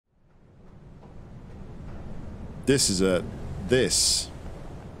This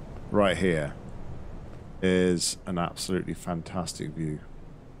right here is an absolutely fantastic view.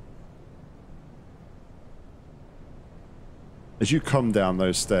 As you come down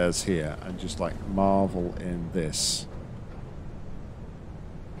those stairs here and just like marvel in this.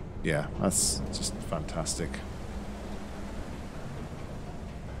 Yeah, that's just fantastic.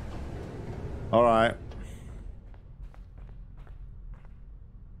 All right.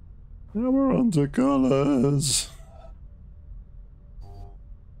 Now we're on to colors.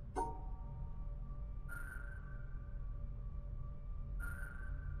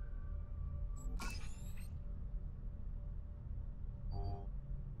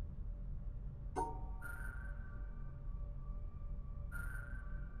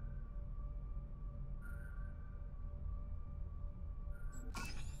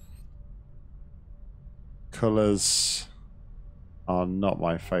 Colors are not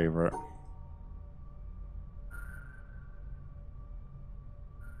my favorite.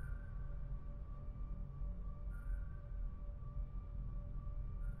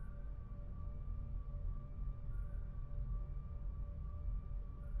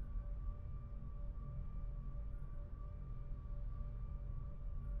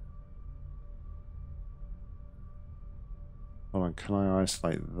 Hold on, can I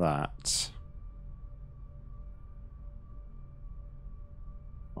isolate that?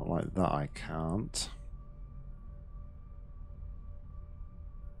 Not like that, I can't.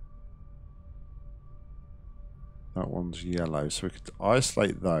 That one's yellow, so we could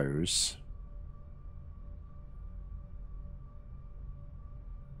isolate those.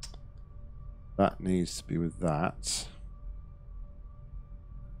 That needs to be with that.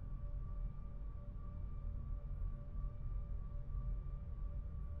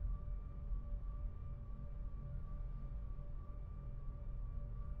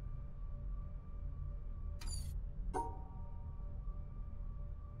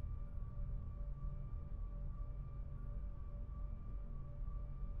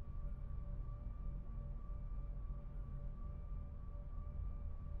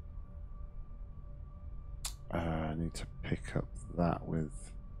 I need to pick up that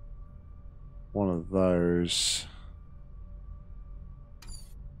with one of those.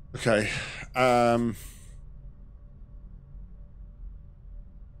 Okay.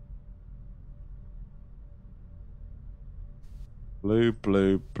 Blue,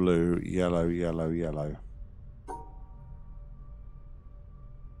 blue, blue, yellow, yellow, yellow.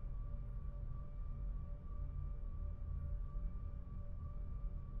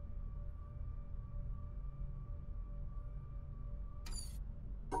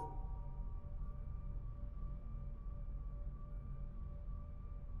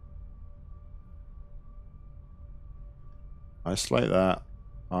 Isolate that.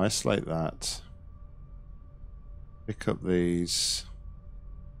 Isolate that. Pick up these.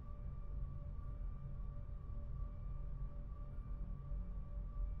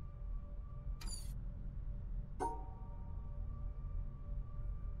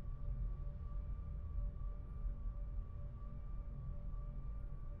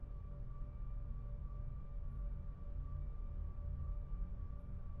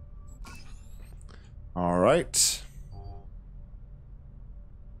 All right.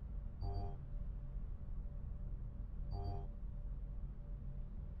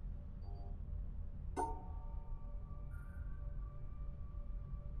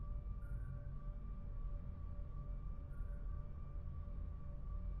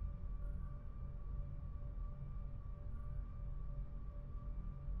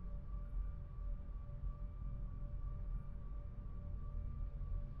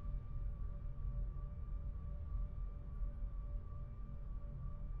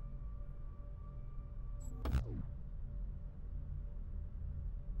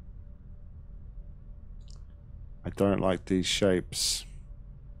 I don't like these shapes.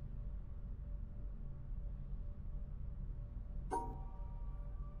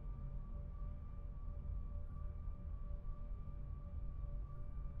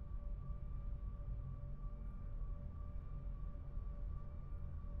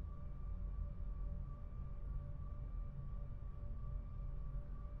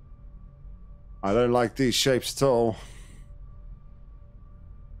 I don't like these shapes at all.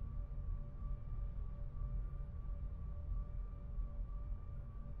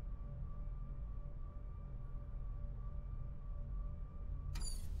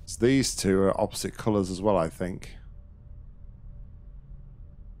 These two are opposite colors as well, I think.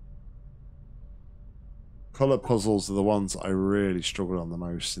 Color puzzles are the ones I really struggle on the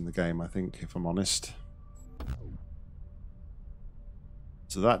most in the game, I think, if I'm honest.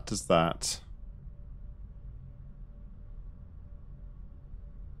 So that does that.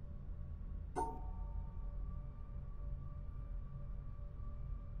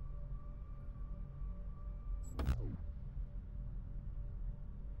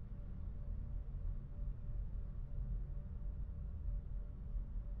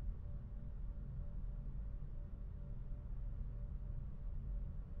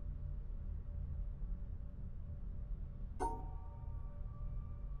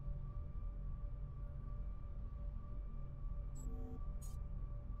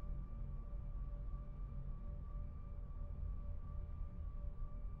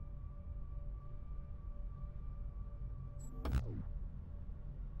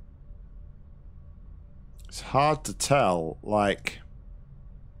 It's hard to tell, like,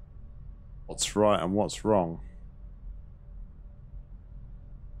 what's right and what's wrong.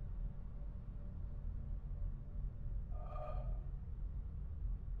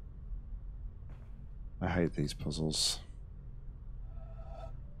 I hate these puzzles.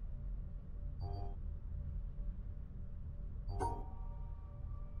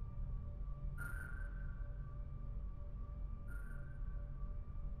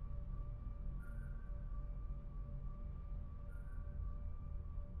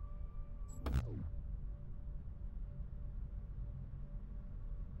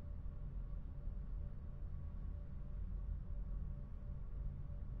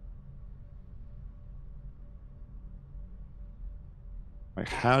 Like,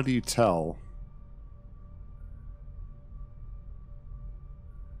 how do you tell?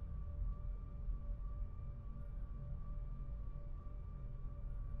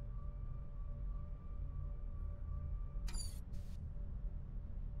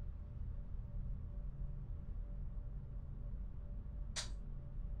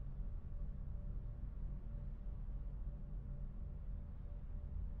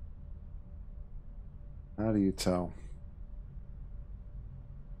 How do you tell?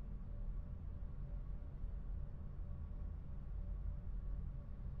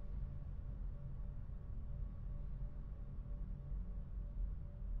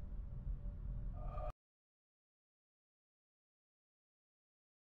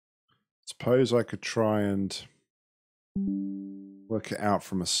 Suppose I could try and work it out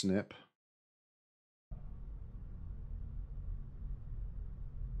from a snip.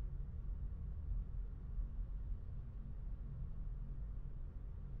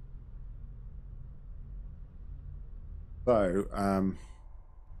 So,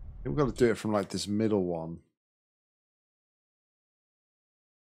 we've got to do it from like this middle one.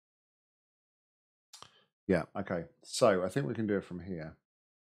 Yeah, okay. So I think we can do it from here.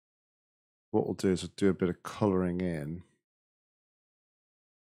 What we'll do is we'll do a bit of colouring in.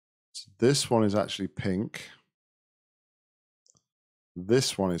 So this one is actually pink.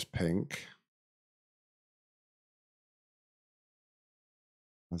 This one is pink.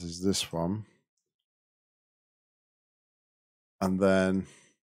 As is this one. And then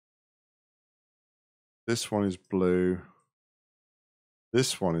this one is blue.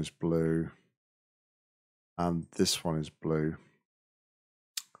 This one is blue. And this one is blue.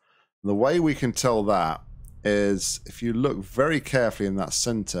 And the way we can tell that is if you look very carefully in that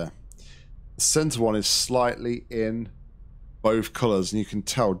center, the center one is slightly in both colors, and you can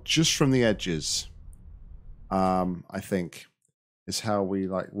tell just from the edges, I think, is how we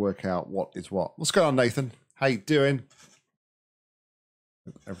like work out what is what. What's going on, Nathan? How you doing?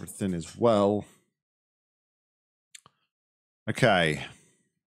 Hope everything is well. Okay.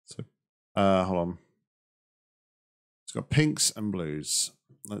 So, hold on. It's got pinks and blues.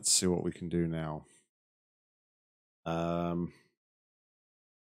 Let's see what we can do now.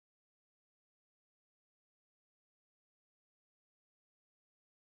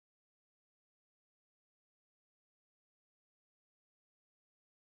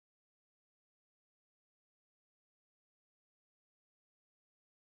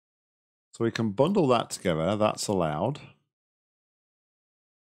 So we can bundle that together. That's allowed.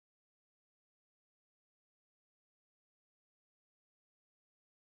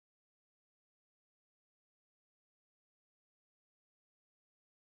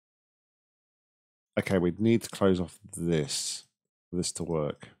 Okay, we'd need to close off this for this to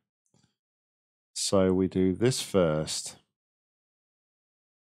work. So we do this first.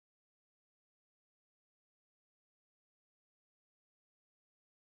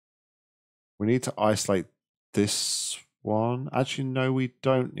 We need to isolate this one. Actually, no, we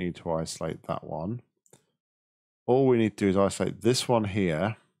don't need to isolate that one. All we need to do is isolate this one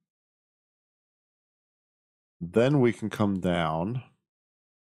here. Then we can come down,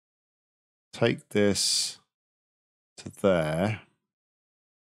 take this to there.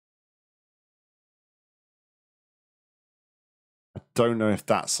 I don't know if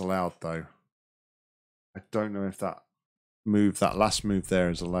that's allowed though. I don't know if that move, that last move there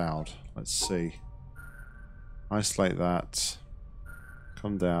is allowed. Let's see. Isolate that.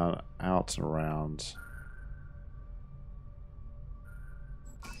 Come down, out and around.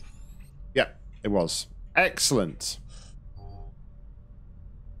 Yeah, it was. Excellent.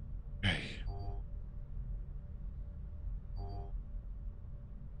 Okay.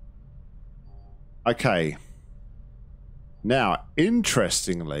 Okay. Now,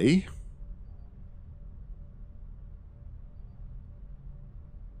 interestingly,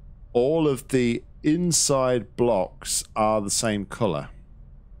 all of the inside blocks are the same color.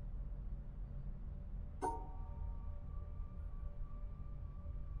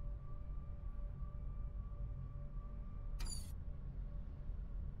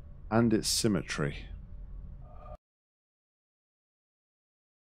 and its symmetry.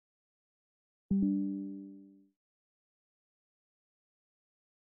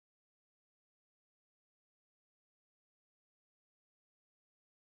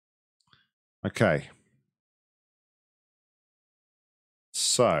 Okay.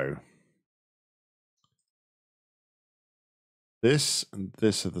 So this and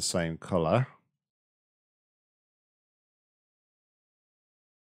this are the same color.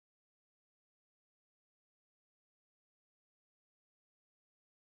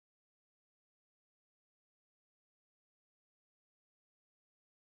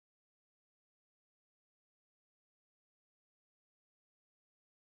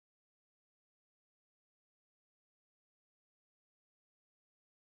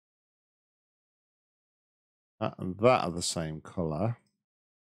 That and that are the same color.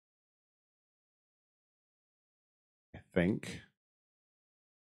 I think.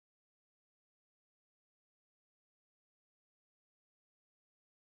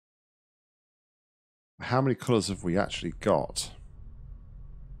 How many colors have we actually got?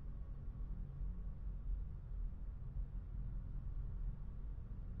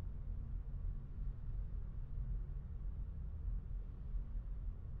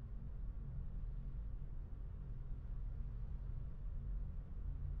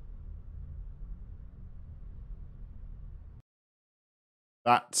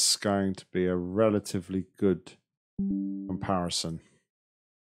 That's going to be a relatively good comparison,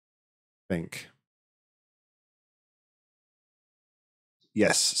 I think.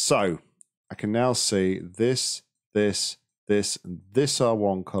 Yes, so I can now see this, this, this, and this are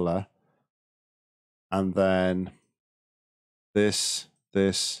one color. And then this,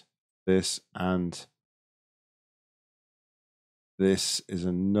 this, this, and this is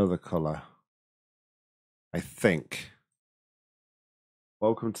another color, I think.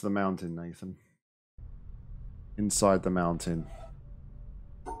 Welcome to the mountain, Nathan. Inside the mountain.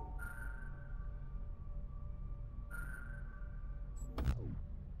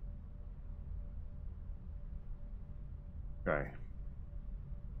 Okay.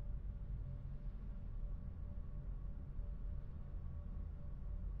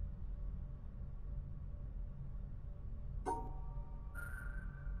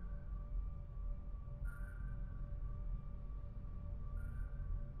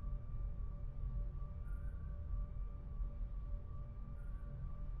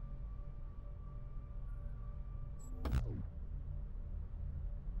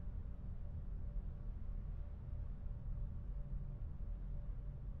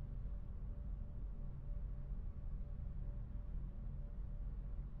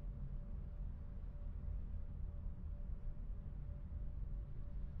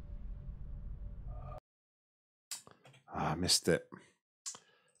 I missed it.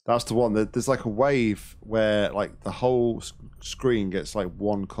 That's the one. There's like a wave where like the whole screen gets like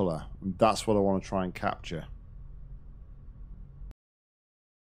one color. And that's what I want to try and capture.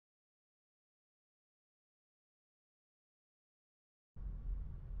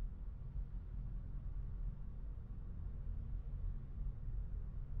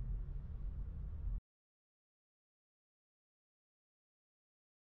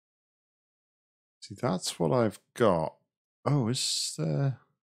 See, that's what I've got. Oh, is there...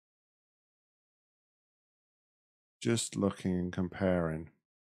 Just looking and comparing.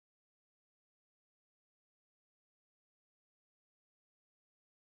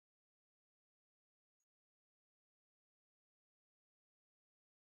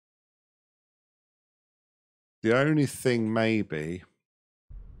 The only thing maybe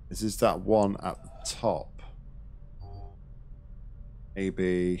is that one at the top.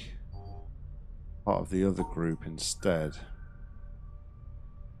 Maybe part of the other group instead.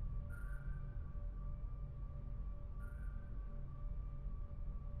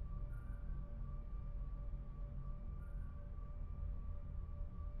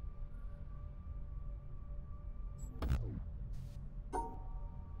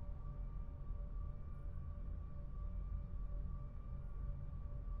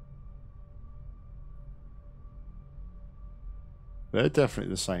 They're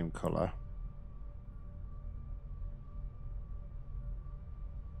definitely the same color.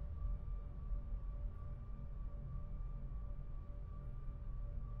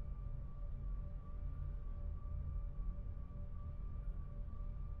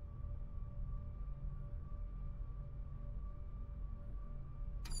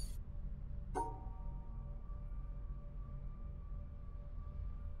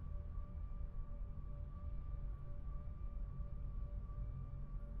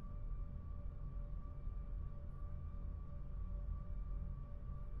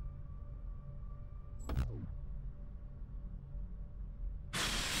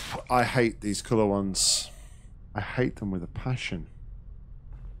 I hate these colour ones. I hate them with a passion.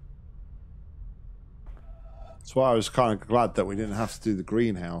 That's why I was kind of glad that we didn't have to do the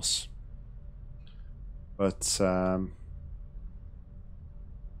greenhouse. But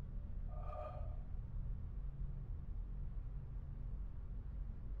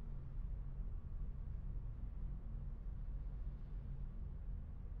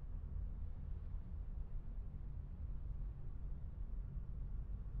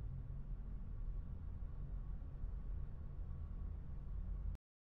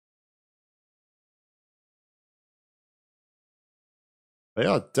they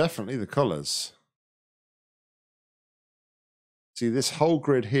are definitely the colours. See, this whole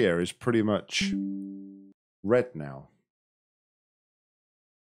grid here is pretty much red now.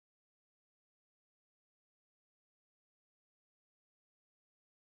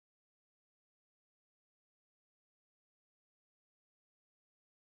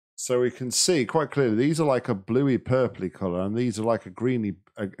 So we can see quite clearly these are like a bluey purpley colour, and these are like a greeny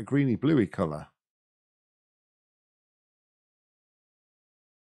bluey colour.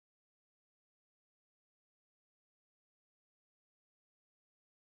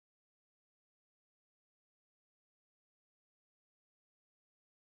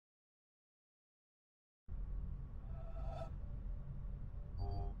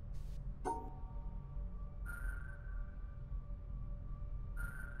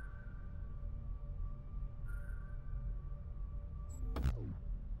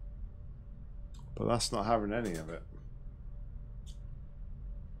 But that's not having any of it.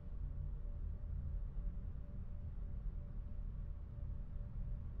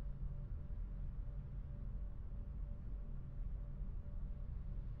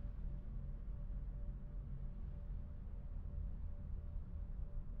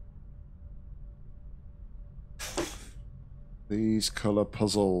 These colour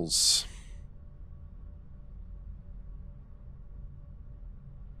puzzles.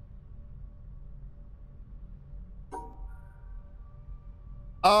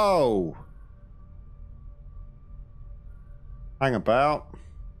 Oh! Hang about.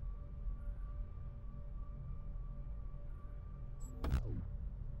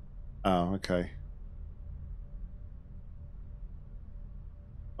 Oh, okay.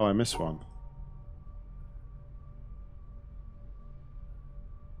 Oh, I missed one.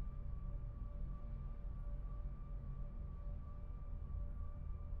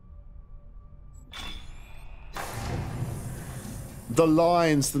 The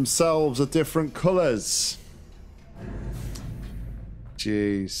lines themselves are different colours.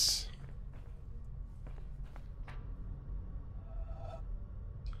 Jeez.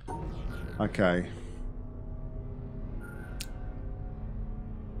 Okay.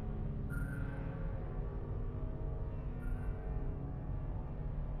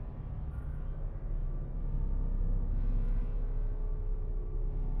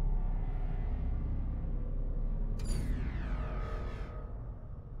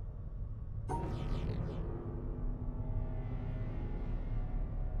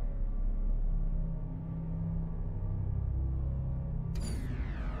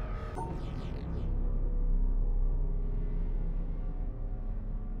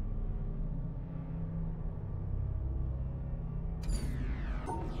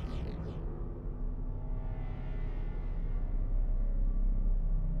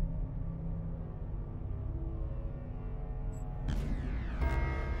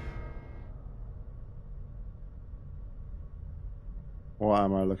 What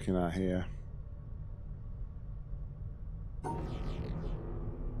am I looking at here?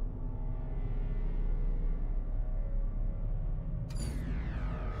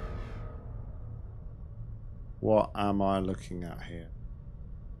 What am I looking at here?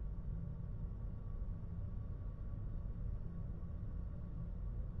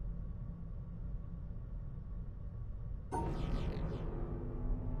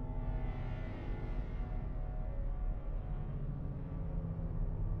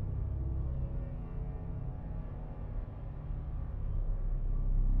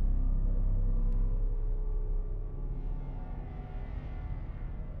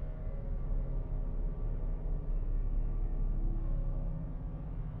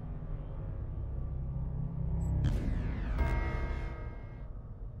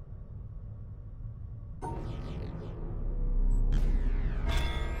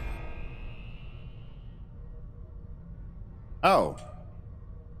 Oh.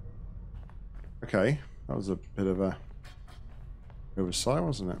 Okay. That was a bit of a oversight,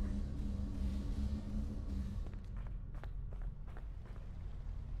 wasn't it?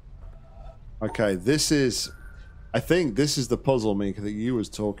 Okay, this is I think this is the puzzle, Mika, that you was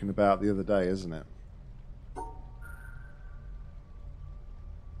talking about the other day, isn't it?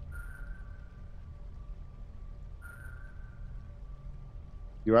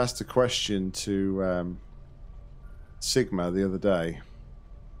 You asked a question to Sigma the other day.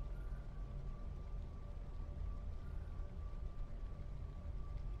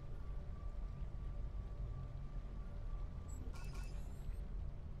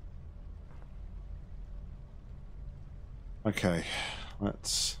 Okay,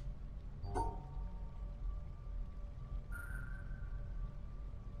 let's...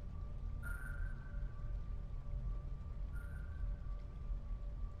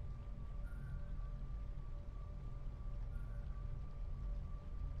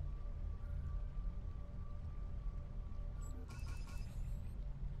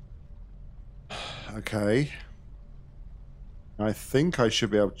 Okay. I think I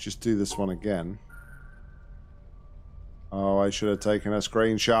should be able to just do this one again. Oh, I should have taken a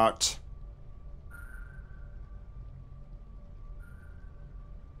screenshot.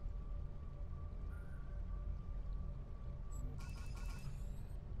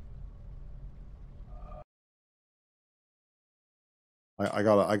 I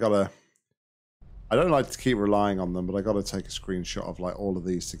gotta... I don't like to keep relying on them, but I gotta take a screenshot of like all of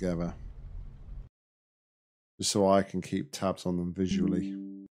these together. Just so I can keep tabs on them visually.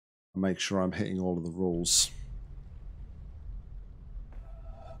 And make sure I'm hitting all of the rules.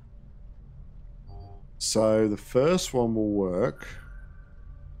 So the first one will work.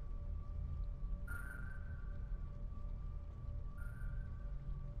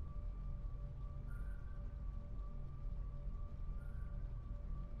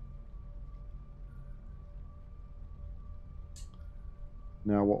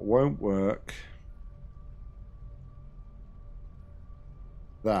 Now what won't work...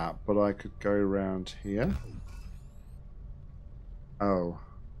 that, but I could go around here. Oh.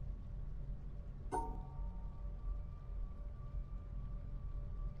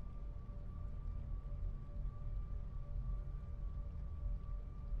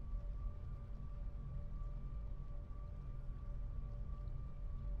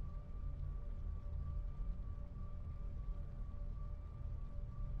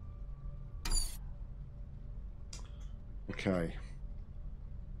 Okay.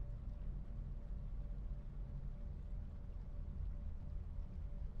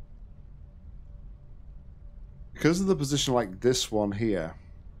 Because of the position like this one here,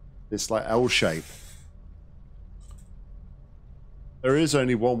 this like L shape, there is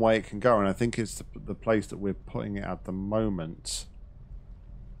only one way it can go, and I think it's the place that we're putting it at the moment.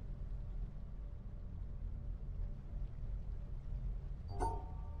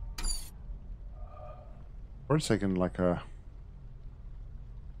 We're taking like a...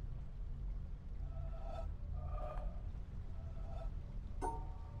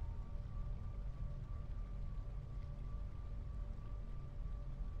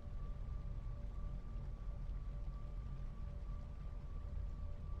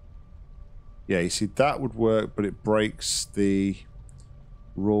 yeah, you see, that would work, but it breaks the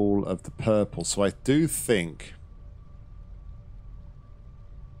rule of the purple. So I do think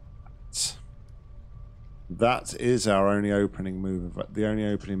that is our only opening move, the only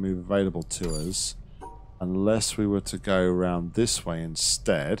opening move available to us, unless we were to go around this way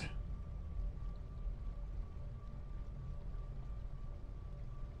instead.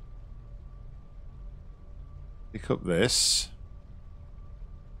 Pick up this.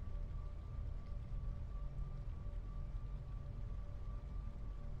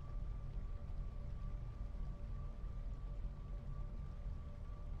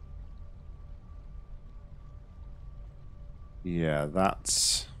 Yeah,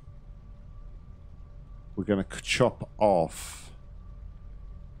 that's... we're going to chop off.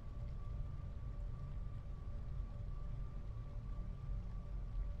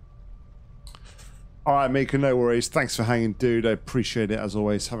 All right, Mika, no worries. Thanks for hanging, dude. I appreciate it as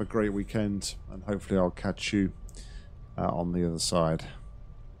always. Have a great weekend, and hopefully I'll catch you on the other side,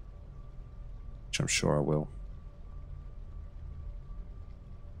 which I'm sure I will.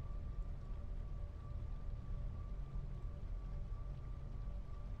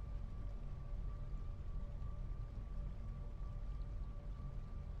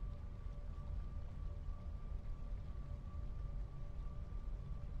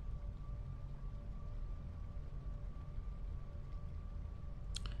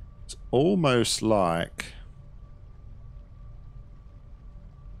 It's almost like...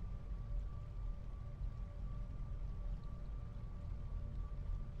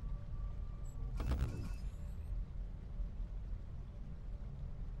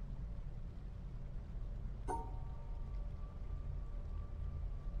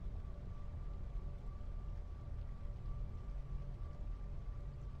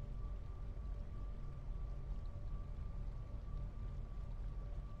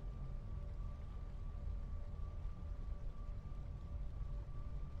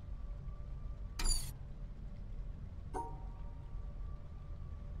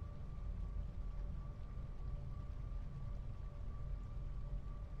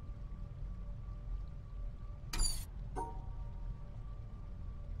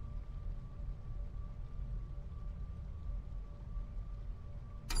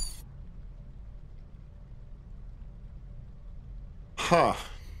 Huh.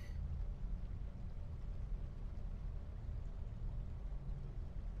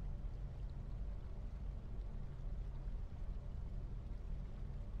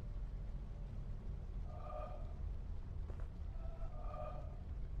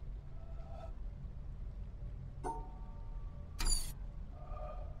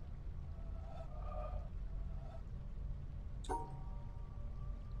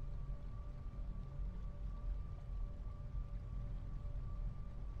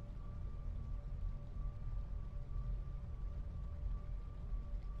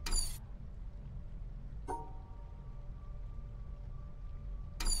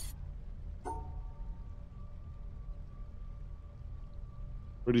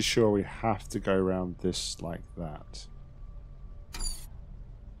 Pretty sure we have to go around this like that.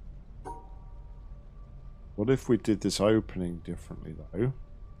 What if we did this opening differently though?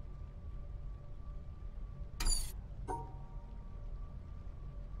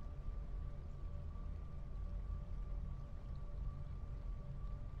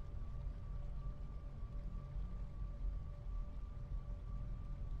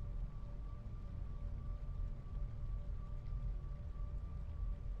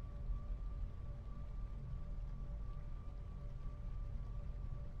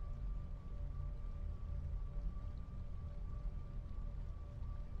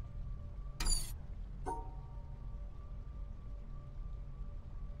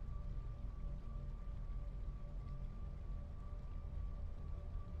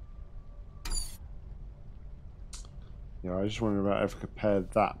 Yeah, I just wondered about if I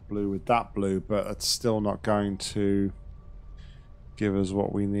compared that blue with that blue, but it's still not going to give us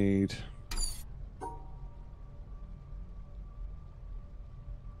what we need.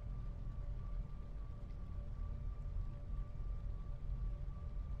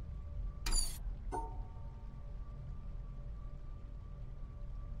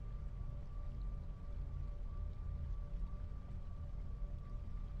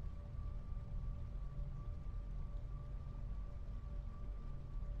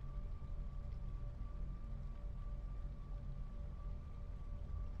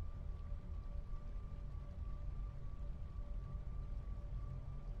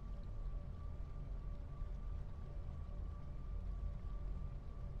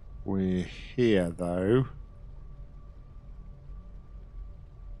 We're here though.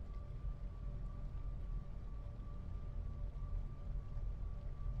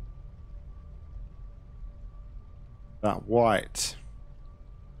 That white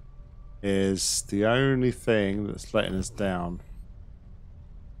is the only thing that's letting us down.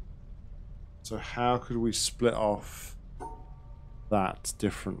 So how could we split off that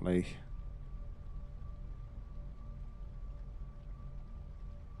differently?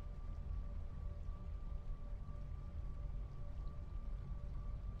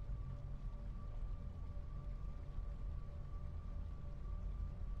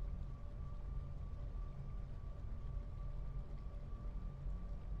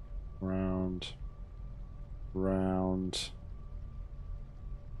 Round, round.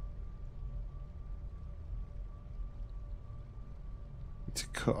 Need to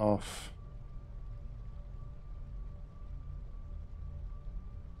cut off.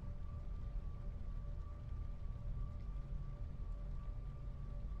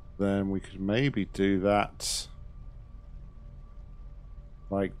 Then we could maybe do that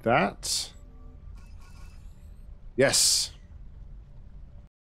like that. Yes.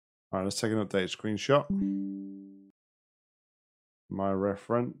 All right, let's take an updated screenshot. My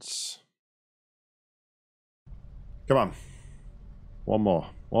reference. Come on. One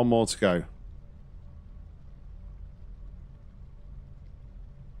more. One more to go.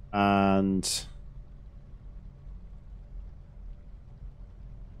 And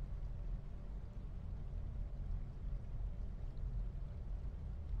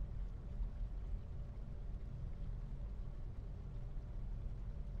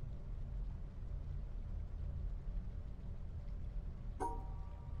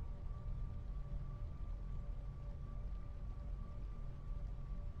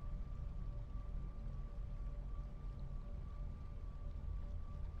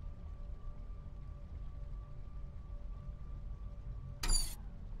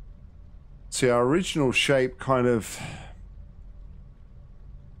see, our original shape kind of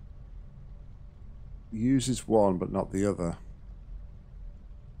uses one but not the other.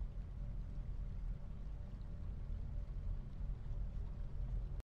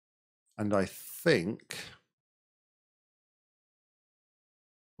 And I think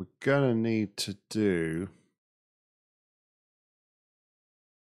we're gonna need to do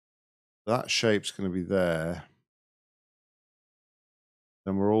that shape's gonna be there.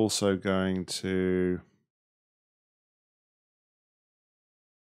 Then we're also going to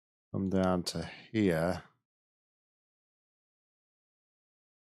come down to here.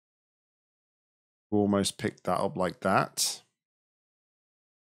 We'll almost pick that up like that.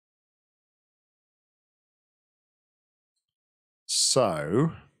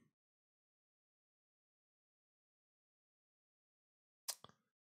 So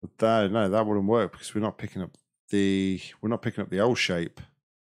no, that wouldn't work because we're not picking up the L shape.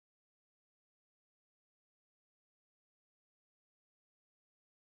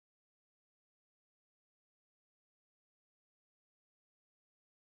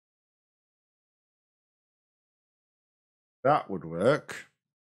 That would work.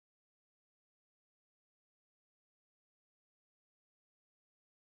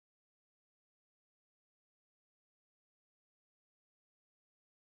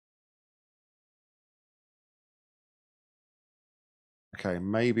 Okay,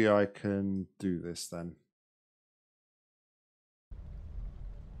 maybe I can do this then.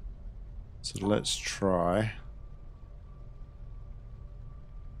 So let's try.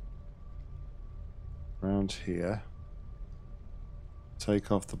 Around here.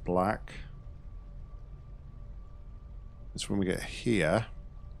 Take off the black. It's when we get here.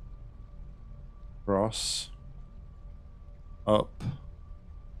 Cross. Up.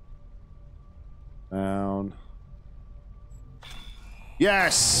 Down.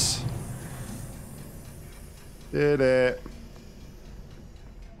 Yes! Did it.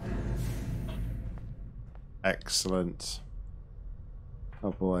 Excellent. Oh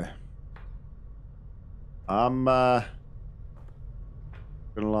boy. I'm gonna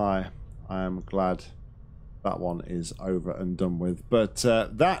lie, I am glad that one is over and done with. But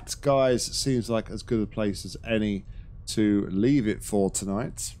that, guys, seems like as good a place as any to leave it for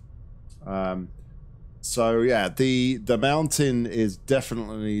tonight. So yeah, the mountain is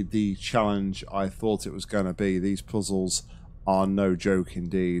definitely the challenge I thought it was going to be. These puzzles are no joke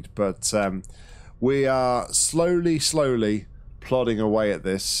indeed. But we are slowly plodding away at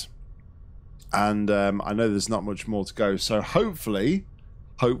this. And I know there's not much more to go. So hopefully,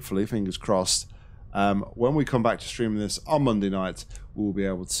 fingers crossed, when we come back to streaming this on Monday night, we'll be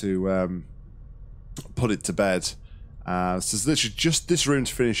able to put it to bed. So there's literally just this room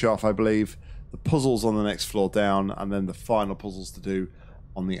to finish off, I believe. The puzzles on the next floor down, and then the final puzzles to do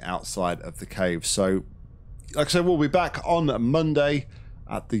on the outside of the cave. So, like I said, we'll be back on Monday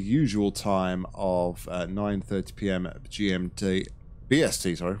at the usual time of 9:30 p.m. GMT.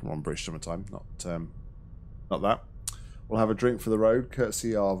 BST, sorry, we're on British Summer Time, not that. We'll have a drink for the road,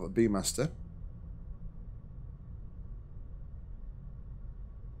 courtesy of Beemaster.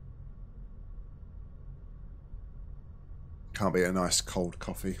 Can't beat a nice cold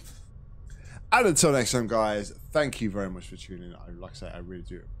coffee. And until next time, guys, thank you very much for tuning in. Like I say, I really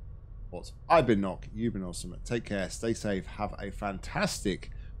do. I've been Nock, you've been awesome. Take care, stay safe, have a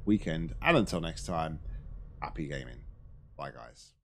fantastic weekend, and until next time, happy gaming. Bye, guys.